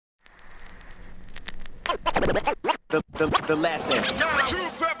The lesson.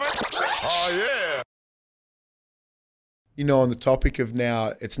 Oh, yeah. You know, on the topic of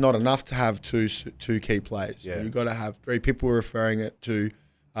now, it's not enough to have two key players. Yeah. You've got to have three. People are referring it to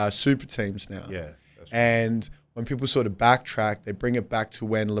super teams now. Yeah. That's right. And when people sort of backtrack, they bring it back to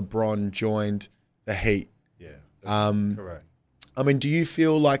when LeBron joined the Heat. Yeah. That's correct. I mean, do you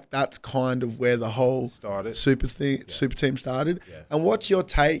feel like that's kind of where the whole Started. super team started? Yeah. And what's your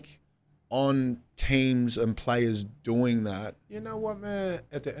take on teams and players doing that? You know what, man?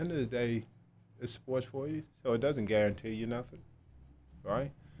 At the end of the day, it's sports for you, so it doesn't guarantee you nothing,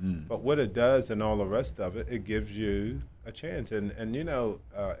 right? But what it does and all the rest of it, it gives you a chance. And you know,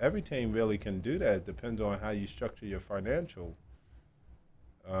 every team really can do that. It depends on how you structure your financial,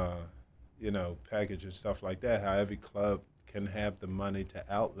 you know, package and stuff like that, how every club can have the money to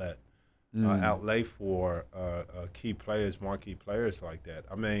outlay for key players, marquee players like that.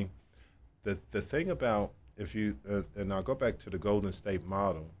 I mean, the thing about, if you, and I'll go back to the Golden State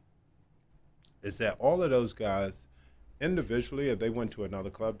model, is that all of those guys individually, if they went to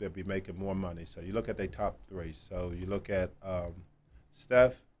another club, they'd be making more money. So you look at their top three. So you look at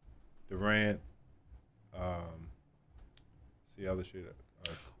Steph, Durant, the other shooter.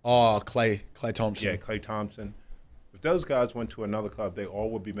 Klay Thompson. Yeah, Klay Thompson. If those guys went to another club, they all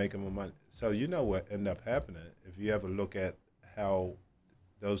would be making more money. So you know what ended up happening, if you ever look at how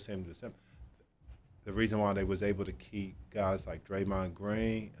those teams are, the reason why they was able to keep guys like Draymond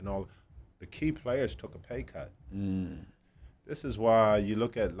Green and all, the key players took a pay cut. This is why you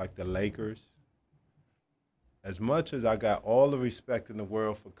look at like the Lakers. As much as I got all the respect in the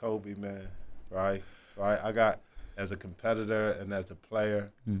world for Kobe, man, right? I got, as a competitor and as a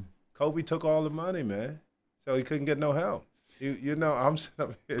player, Kobe took all the money, man. So he couldn't get no help. You know, I'm sitting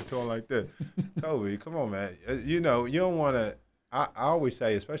up here doing like this. Kobe, come on, man. You know, you don't want to, I always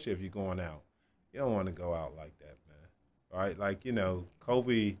say, especially if you're going out, you don't want to go out like that, man. Right? Like, you know,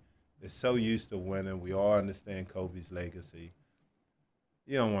 Kobe is so used to winning. We all understand Kobe's legacy.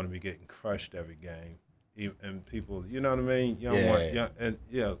 You don't want to be getting crushed every game. And people, you know what I mean? You don't want, and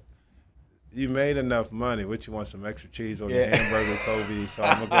you know, you made enough money. What, you want some extra cheese on your hamburger, Kobe? So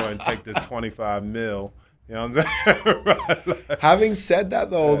I'm going to go ahead and take this 25 mil. You know what I'm saying? Right? Like, having said that,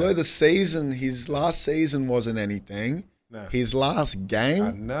 though, although his last season wasn't anything, his last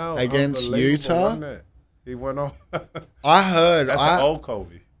game against Utah, he went on. I heard. That's the old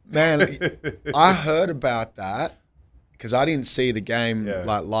Kobe. Man, I heard about that because I didn't see the game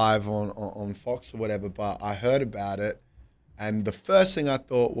like live on Fox or whatever, but I heard about it. And the first thing I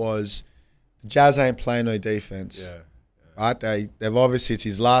thought was, the Jazz ain't playing no defense. Right? They've obviously, it's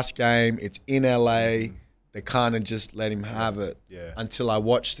his last game. It's in LA. They kind of just let him have it until I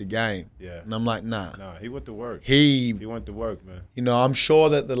watched the game. And I'm like, nah. Nah, he went to work. He went to work, man. You know, I'm sure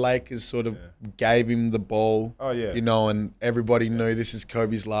that the Lakers sort of gave him the ball. Oh, yeah. You know, and everybody knew this is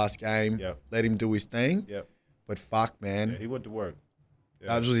Kobe's last game. Let him do his thing. But fuck, man. He went to work.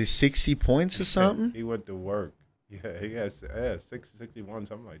 That was his 60 points or something? He went to work. Yeah, he had 61,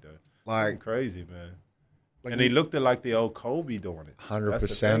 something like that. Like, crazy, man. Like, and he looked like the old Kobe doing it.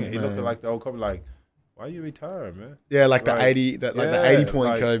 100%. He looked like the old Kobe, like, why you retire, man? Yeah, like the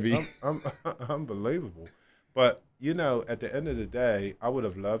 80-point Kobe. Unbelievable. But you know, at the end of the day, I would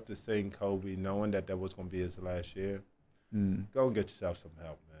have loved to see Kobe, knowing that was going to be his last year. Go and get yourself some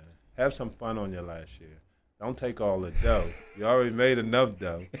help, man. Have some fun on your last year. Don't take all the dough. You already made enough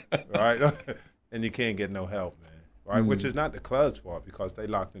dough, right? And you can't get no help, man. Right? Which is not the club's fault, because they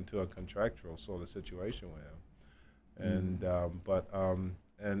locked into a contractual sort of situation with him. And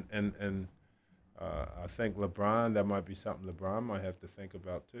I think LeBron, that might be something LeBron might have to think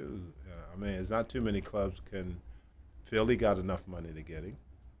about too. I mean, there's not too many clubs can. Philly got enough money to get him.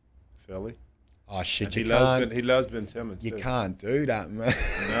 Philly. Oh shit! And you can't. He loves Ben Simmons. You too. can't do that, man.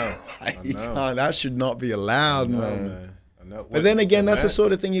 I know. You can't. That should not be allowed, man. I know. But then again, that's the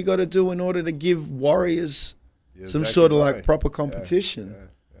sort of thing you got to do in order to give Warriors some sort of like proper competition.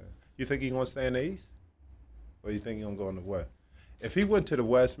 You think he's gonna stay in the East, or you think he's gonna go in the West? If he went to the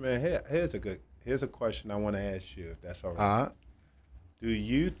West, man, here's a question I want to ask you, if that's all right. Do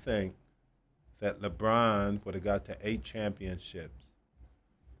you think that LeBron would have got to 8 championships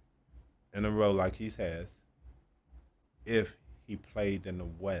in a row like he has if he played in the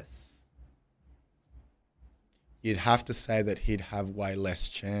West? You'd have to say that he'd have way less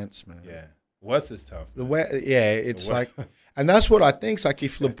chance, man. Yeah. West is tough. It's like, and that's what I think. It's like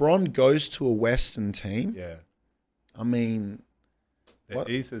if LeBron goes to a Western team, I mean, the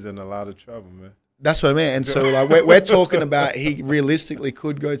East is in a lot of trouble, man. That's what I mean. And so like we're talking about he realistically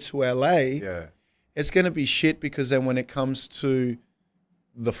could go to LA. Yeah. It's going to be shit, because then when it comes to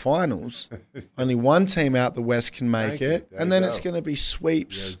the finals. Only one team out the West can make it, and then it's going to be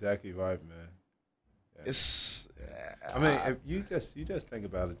sweeps. You're exactly right, man. Yeah. It's. I mean, if you just think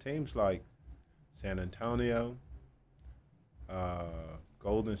about it, teams like San Antonio,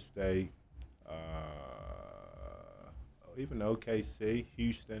 Golden State, even OKC,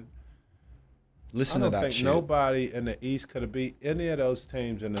 Houston. Listen to that shit. I don't think nobody in the East could have beat any of those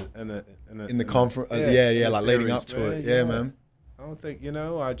teams in the conference. Yeah, like leading up to it. Yeah, man. I don't think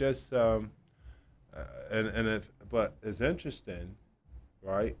I just but it's interesting,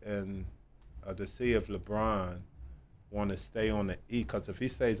 right? And to see if LeBron want to stay on the East, because if he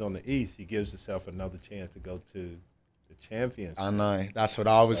stays on the East, he gives himself another chance to go to the championship. I know. That's what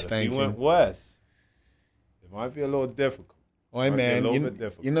I was thinking. If he went West, it might be a little difficult. Oh man,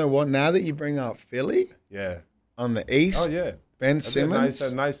 you know what? Now that you bring up Philly, on the East, Ben Simmons,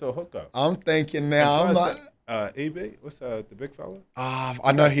 a nice little hookup. I'm thinking now. I'm like, EB, what's the big fella?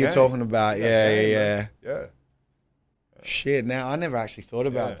 I know who you're talking about. Yeah. Yeah. Shit, now I never actually thought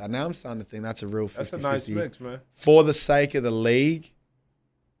about that. Now I'm starting to think that's a real 50-50. That's a nice mix, man. For the sake of the league,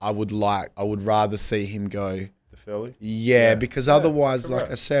 I would rather see him go to Philly. Yeah, because otherwise,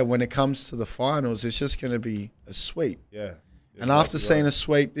 like I said, when it comes to the finals, it's just going to be a sweep. Yeah. And after seeing a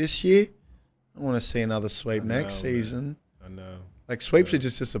sweep this year, I want to see another sweep next season. I know. Like sweeps are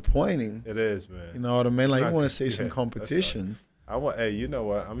just disappointing. It is, man. You know what I mean? Like you want to see some competition. Right. Hey, you know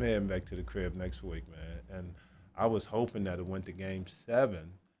what? I'm heading back to the crib next week, man. And I was hoping that it went to Game 7,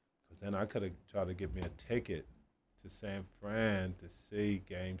 because then I could have tried to get me a ticket to San Fran to see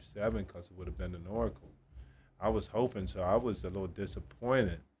Game 7, because it would have been an Oracle. I was hoping, so I was a little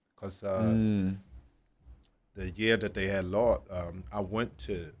disappointed, because the year that they had lost, I went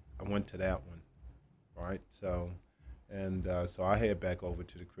to that one, right? So, so I head back over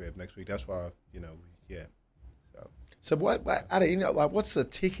to the crib next week. That's why, So what? Like, what's the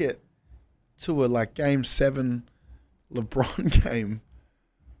ticket to a Game 7 LeBron game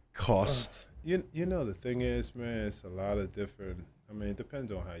cost? You know the thing is, man, it's a lot of different. I mean, it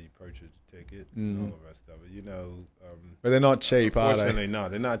depends on how you purchase the ticket and all the rest of it. But they're not cheap, are they? Unfortunately, no,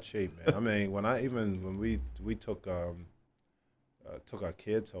 they're not cheap, man. I mean, when we took our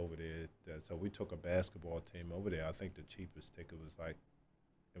kids over there, so we took a basketball team over there. I think the cheapest ticket was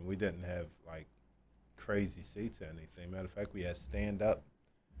and we didn't have crazy seats or anything. Matter of fact, we had stand up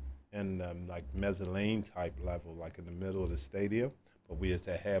and mezzanine type level, in the middle of the stadium. But we was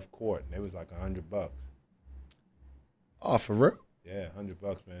at half court, and it was $100. Oh, for real? Yeah,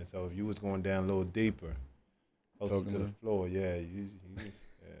 $100, man. So if you was going down a little deeper, closer to the floor, you're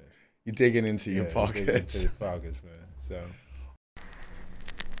digging into your pockets. Digging into your pockets, man. So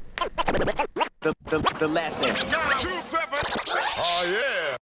the lesson. 927. Oh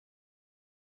yeah.